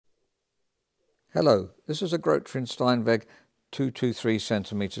Hello, this is a Grotrian Steinweg 223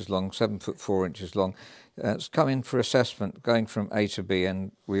 centimetres long, 7'4" long. It's come in for assessment going from A to B,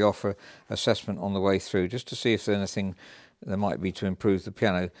 and we offer assessment on the way through just to see if there's anything there might be to improve the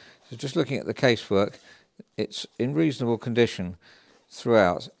piano. So just looking at the casework, it's in reasonable condition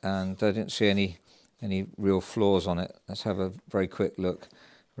throughout, and I didn't see any real flaws on it. Let's have a very quick look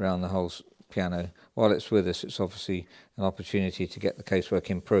around the whole piano. While it's with us, it's obviously an opportunity to get the casework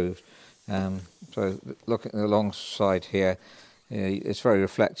improved. So looking alongside here, it's very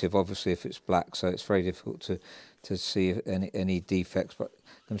reflective, obviously, if it's black, so it's very difficult to see any defects, but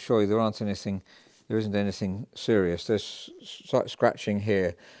I can assure you there isn't anything serious. There's slight scratching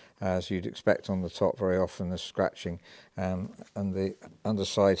here, as you'd expect on the top. Very often there's scratching, and the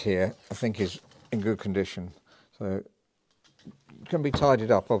underside here I think is in good condition, so it can be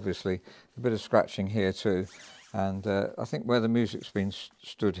tidied up. Obviously a bit of scratching here too, and I think where the music's been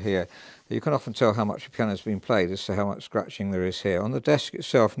stood here, you can often tell how much the piano's been played as to how much scratching there is here. On the desk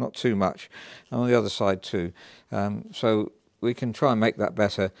itself, not too much, and on the other side too. So we can try and make that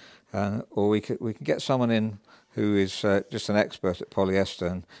better, or we can get someone in who is just an expert at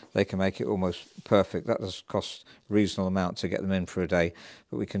polyester, and they can make it almost perfect. That does cost a reasonable amount to get them in for a day,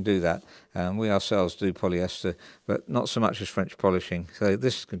 but we can do that. We ourselves do polyester, but not so much as French polishing. So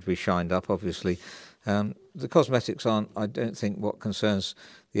this can be shined up, obviously. The cosmetics aren't, I don't think, what concerns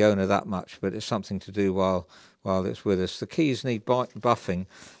the owner that much, but it's something to do while it's with us. The keys need buffing.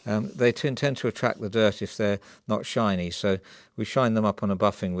 They tend to attract the dirt if they're not shiny, so we shine them up on a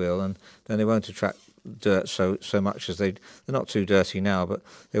buffing wheel, and then they won't attract dirt so much as they're not too dirty now, but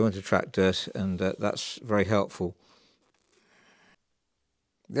they won't attract dirt, and that's very helpful.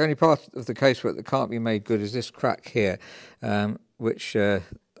 The only part of the casework that can't be made good is this crack here, which the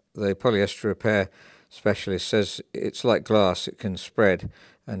polyester repair specialist says it's like glass, it can spread,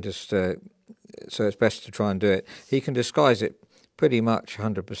 and just so it's best to try and do it. He can disguise it pretty much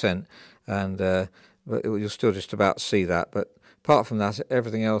 100%, and but you'll still just about see that. But apart from that,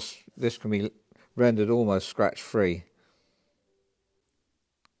 everything else, this can be rendered almost scratch free.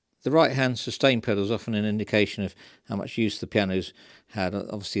 The right hand sustain pedal is often an indication of how much use the piano's had.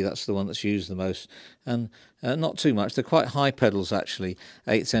 Obviously that's the one that's used the most, and not too much. They're quite high pedals actually,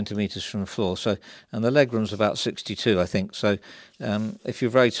 8 centimetres from the floor, so, and the leg room's about 62 I think, so if you're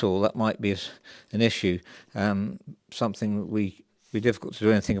very tall that might be an issue. Something we be difficult to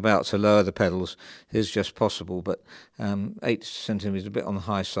do anything about, to lower the pedals is just possible, but 8 centimetres is a bit on the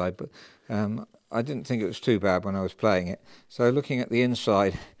high side, but I didn't think it was too bad when I was playing it. So looking at the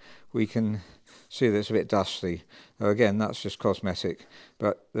inside, we can see that it's a bit dusty. Now again, that's just cosmetic,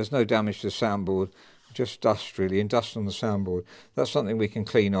 but there's no damage to the soundboard, just dust really, and dust on the soundboard. That's something we can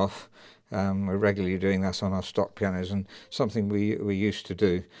clean off. We're regularly doing that on our stock pianos, and something we used to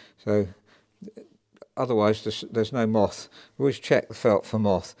do. So otherwise there's no moth. We always check the felt for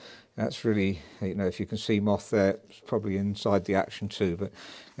moth. That's really, if you can see moth there, it's probably inside the action too, but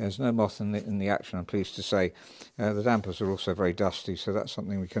there's no moth in the action, I'm pleased to say. The dampers are also very dusty, so that's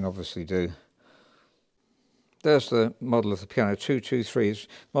something we can obviously do. There's the model of the piano, 223, is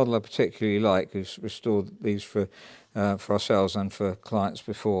a model I particularly like. We've restored these for ourselves and for clients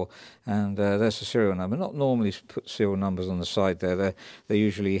before, and there's the serial number. Not normally put serial numbers on the side there, they're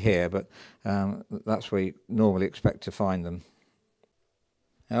usually here, but that's where you normally expect to find them.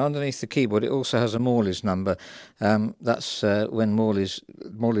 Now underneath the keyboard it also has a Morley's number. That's when Morley's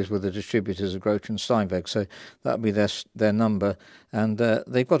were the distributors of Grotrian Steinweg, so that'll be their number, and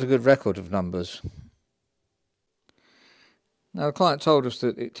they've got a good record of numbers. Now the client told us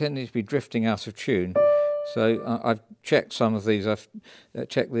that it tended to be drifting out of tune, so I've checked some of these. I've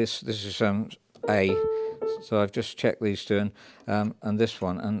checked this is A, so I've just checked these two, and this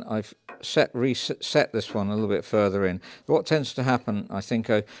one, and I've reset this one a little bit further in. What tends to happen, I think,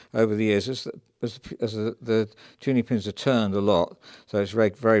 over the years is that as the tuning pins are turned a lot, so it's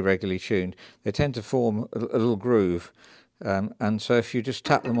very regularly tuned, they tend to form a little groove, and so if you just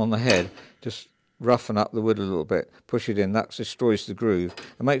tap them on the head, just roughen up the wood a little bit, push it in, that destroys the groove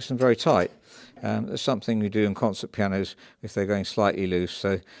and makes them very tight. It's something we do in concert pianos if they're going slightly loose,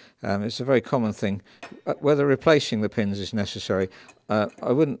 so it's a very common thing. Whether replacing the pins is necessary,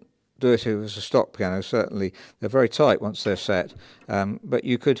 I wouldn't do it if it was a stock piano. Certainly they're very tight once they're set, but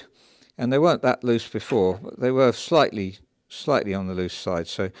you could, and they weren't that loose before, but they were slightly on the loose side,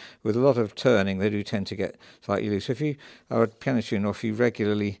 so with a lot of turning they do tend to get slightly loose. If you are a piano tuner, or if you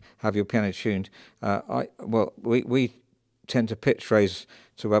regularly have your piano tuned, we tend to pitch raise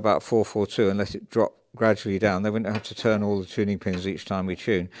to about 442 and let it drop gradually down. They wouldn't have to turn all the tuning pins each time we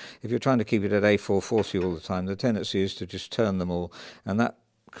tune. If you're trying to keep it at A440 all the time, the tendency is to just turn them all, and that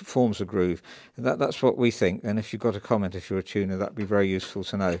forms a groove. That's what we think, and if you've got a comment, if you're a tuner, that'd be very useful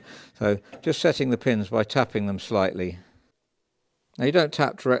to know. So just setting the pins by tapping them slightly. Now you don't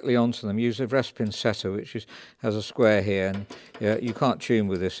tap directly onto them. Use a rest pin setter, which has a square here, and you can't tune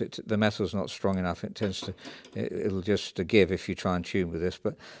with this. The metal's not strong enough. It'll just give if you try and tune with this.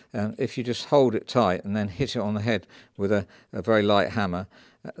 But if you just hold it tight and then hit it on the head with a very light hammer,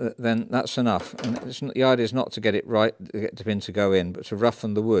 then that's enough. And the idea is not to get it right, to get the pin to go in, but to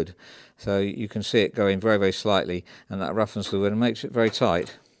roughen the wood. So you can see it going very, very slightly, and that roughens the wood and makes it very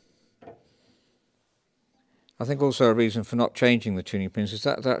tight. I think also a reason for not changing the tuning pins is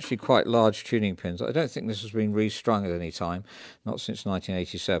that they're actually quite large tuning pins. I don't think this has been restrung at any time, not since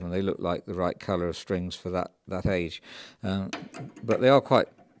 1987. They look like the right colour of strings for that age, but they are quite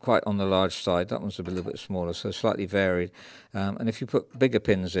on the large side. That one's a little bit smaller, so slightly varied. And if you put bigger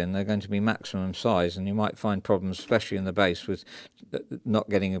pins in, they're going to be maximum size, and you might find problems, especially in the bass, with not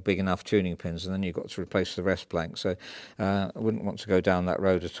getting a big enough tuning pins, and then you've got to replace the rest plank. So I wouldn't want to go down that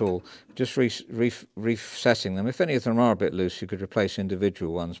road at all. Just resetting them. If any of them are a bit loose, you could replace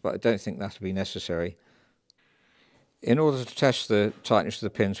individual ones, but I don't think that would be necessary. In order to test the tightness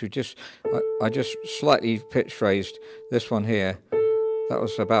of the pins, I just slightly pitch raised this one here. That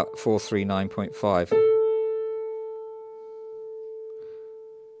was about 439.5,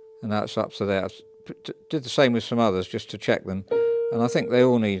 and now it's up to there. I did the same with some others just to check them, and I think they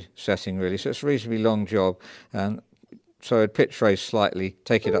all need setting really, so it's a reasonably long job. And so I'd pitch raise slightly,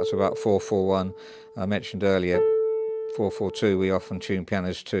 take it up to about 441. I mentioned earlier 442 we often tune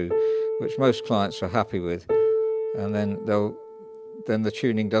pianos to, which most clients are happy with, and then the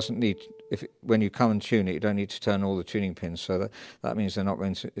tuning doesn't need, when you come and tune it, you don't need to turn all the tuning pins, so that means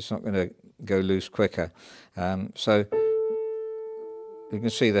it's not going to go loose quicker. So you can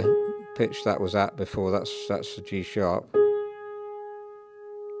see the pitch that was at before. That's the G sharp.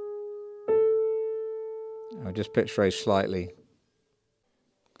 I just pitch raise slightly.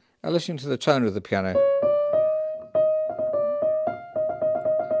 Now listening to the tone of the piano,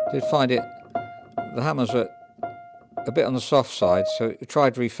 did find the hammers are a bit on the soft side, so I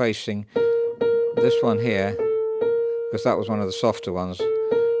tried refacing this one here because that was one of the softer ones,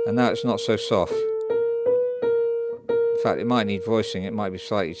 and now it's not so soft. In fact, it might need voicing, it might be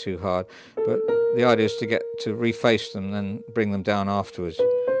slightly too hard, but the idea is to reface them and then bring them down afterwards.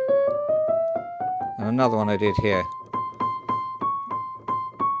 And another one I did here.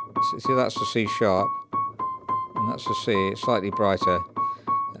 See, that's the C sharp, and that's the C. It's slightly brighter.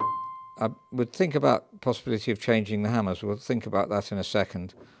 I would think about possibility of changing the hammers. We'll think about that in a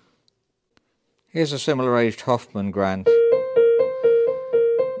second. Here's a similar aged Hofmann Grand.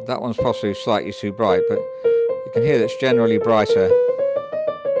 That one's possibly slightly too bright, but you can hear that it's generally brighter.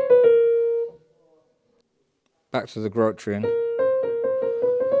 Back to the Grotrian.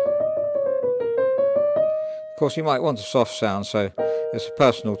 Of course, you might want a soft sound, so it's a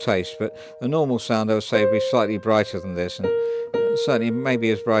personal taste, but the normal sound I would say would be slightly brighter than this, and certainly maybe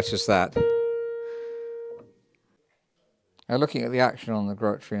as bright as that. Now looking at the action on the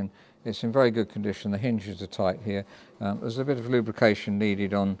Grotrian, it's in very good condition. The hinges are tight here. There's a bit of lubrication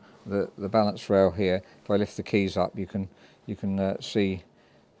needed on the balance rail here. If I lift the keys up, you can see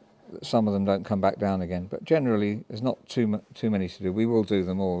that some of them don't come back down again. But generally, there's not too many to do. We will do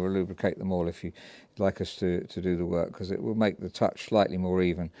them all. We'll lubricate them all if you'd like us to do the work, because it will make the touch slightly more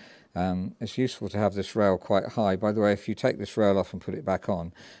even. It's useful to have this rail quite high. By the way, if you take this rail off and put it back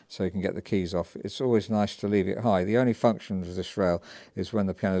on so you can get the keys off, it's always nice to leave it high. The only function of this rail is when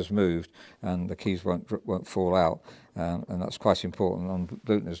the piano's moved and the keys won't fall out, and that's quite important. On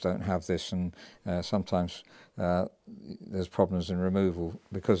Blutners don't have this, and sometimes there's problems in removal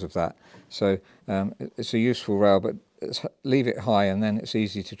because of that. So it's a useful rail, but leave it high, and then it's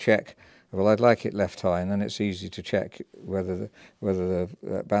easy to check. Well, I'd like it left high, and then it's easy to check whether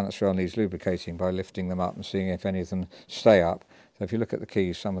the balance rail needs lubricating by lifting them up and seeing if any of them stay up. So if you look at the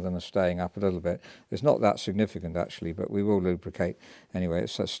keys, some of them are staying up a little bit. It's not that significant actually, but we will lubricate anyway.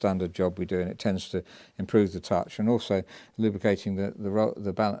 It's a standard job we do, and it tends to improve the touch. And also lubricating the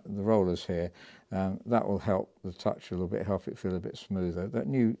rollers here, that will help the touch a little bit, help it feel a bit smoother. That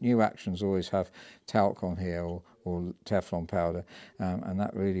new actions always have talc on here or Teflon powder, and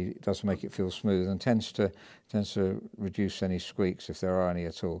that really does make it feel smooth and tends to reduce any squeaks if there are any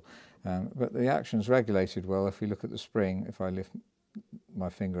at all. But the action's regulated well. If you look at the spring, if I lift my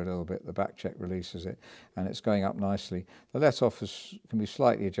finger a little bit, the back check releases it, and it's going up nicely. The let-off can be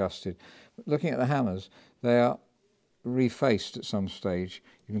slightly adjusted. But looking at the hammers, they are refaced at some stage.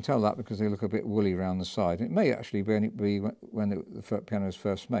 You can tell that because they look a bit woolly around the side. It may actually be when the piano is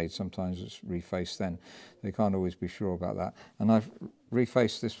first made. Sometimes it's refaced then. They can't always be sure about that. And I've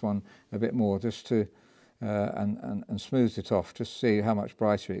refaced this one a bit more just to and smoothed it off just to see how much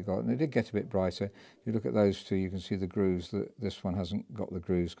brighter it got. And it did get a bit brighter. If you look at those two, you can see the grooves. This one hasn't got the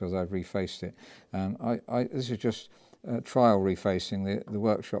grooves because I've refaced it. This is just trial refacing. The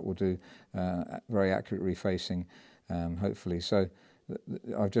workshop will do very accurate refacing, hopefully. So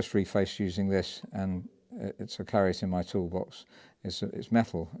I've just refaced using this, and it's a claret in my toolbox. It's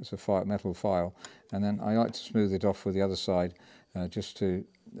metal. It's a metal file, and then I like to smooth it off with the other side, just to.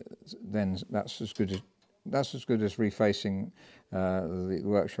 Then that's as good as refacing. The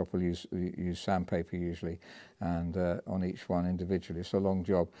workshop will use sandpaper usually, and on each one individually. It's a long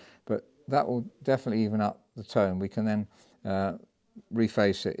job, but that will definitely even up the tone. We can then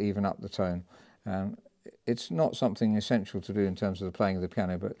reface it, even up the tone. It's not something essential to do in terms of the playing of the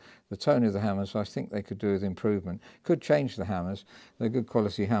piano, but the tone of the hammers, I think they could do with improvement. Could change the hammers. They're good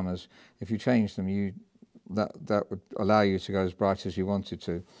quality hammers. If you change them, that would allow you to go as bright as you wanted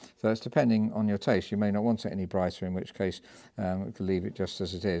to. So it's depending on your taste. You may not want it any brighter, in which case we could leave it just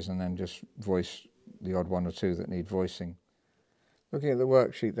as it is and then just voice the odd one or two that need voicing. Looking at the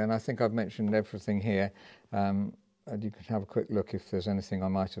worksheet then, I think I've mentioned everything here. And you can have a quick look if there's anything I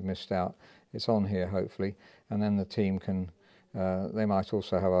might have missed out. It's on here, hopefully, and then the team can, they might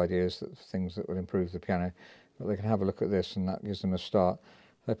also have ideas, things that would improve the piano, but they can have a look at this and that gives them a start.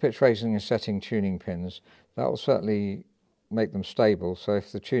 So pitch raising and setting tuning pins, that will certainly make them stable. So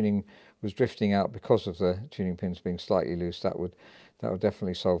if the tuning was drifting out because of the tuning pins being slightly loose, that would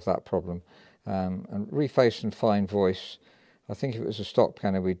definitely solve that problem. And reface and fine voice, I think if it was a stock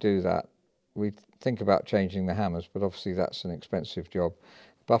piano we'd do that. We'd think about changing the hammers, but obviously that's an expensive job.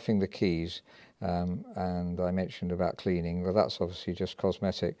 Buffing the keys, and I mentioned about cleaning, well that's obviously just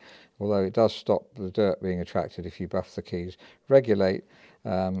cosmetic, although it does stop the dirt being attracted if you buff the keys. Regulate,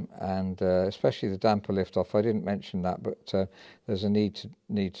 and especially the damper lift off. I didn't mention that, but there's a need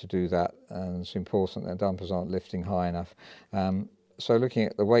to do that, and it's important that dampers aren't lifting high enough. So looking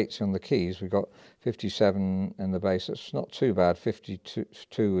at the weights on the keys, we've got 57 in the bass. It's not too bad.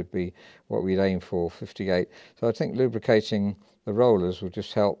 52 would be what we'd aim for, 58. So I think lubricating the rollers will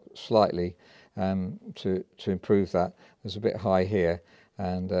just help slightly to improve that. There's a bit high here,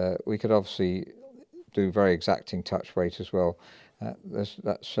 and we could obviously do very exacting touch weight as well.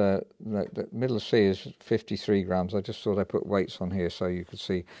 The middle C is 53 grams. I just thought I put weights on here so you could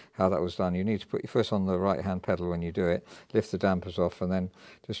see how that was done. You need to put your foot on the right hand pedal when you do it, lift the dampers off, and then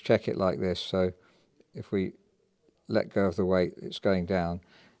just check it like this. So if we let go of the weight, it's going down.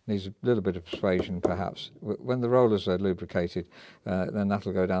 Needs a little bit of persuasion perhaps. When the rollers are lubricated, then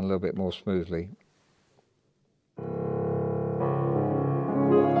that'll go down a little bit more smoothly.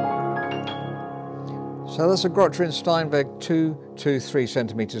 So that's a Grotrian Steinweg 223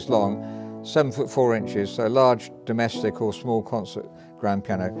 centimetres long, 7 foot 4 inches, so large domestic or small concert grand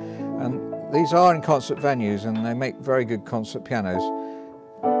piano. And these are in concert venues and they make very good concert pianos.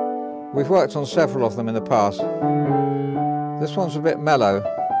 We've worked on several of them in the past. This one's a bit mellow,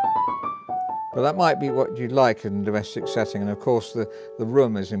 but that might be what you'd like in a domestic setting, and of course the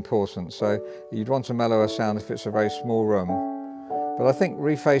room is important, so you'd want a mellower sound if it's a very small room. But I think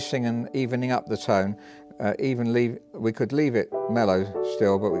refacing and evening up the tone, we could leave it mellow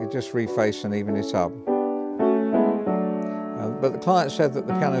still, but we could just reface and even it up. But the client said that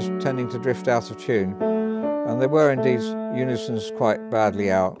the piano's tending to drift out of tune, and they were indeed unisons quite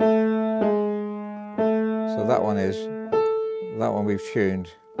badly out. So that one we've tuned,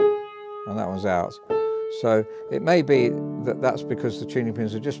 and that one's out. So it may be that that's because the tuning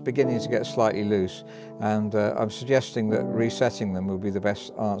pins are just beginning to get slightly loose, and I'm suggesting that resetting them will be the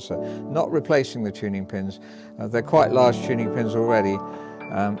best answer. Not replacing the tuning pins. They're quite large tuning pins already.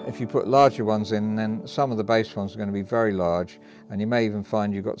 If you put larger ones in, then some of the bass ones are going to be very large, and you may even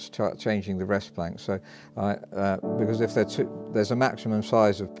find you've got to start changing the wrest plank. So, because if there's a maximum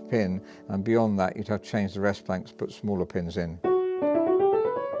size of pin, and beyond that you'd have to change the wrest planks, put smaller pins in.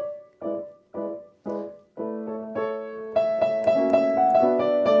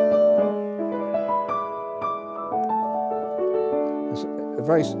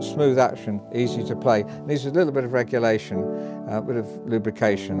 Very smooth action, easy to play. Needs a little bit of regulation, a bit of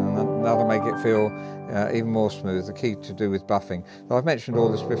lubrication, and that'll make it feel even more smooth. The key to do with buffing. So I've mentioned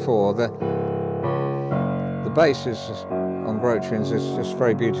all this before. The bass on Grotrians is just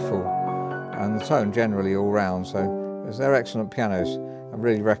very beautiful, and the tone generally all round. So they're excellent pianos. I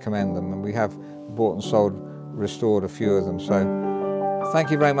really recommend them, and we have bought and sold, restored a few of them. So Thank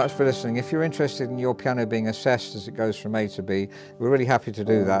you very much for listening. If you're interested in your piano being assessed as it goes from A to B, we're really happy to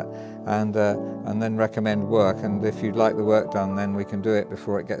do that and then recommend work. And if you'd like the work done, then we can do it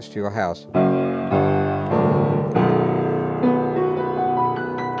before it gets to your house.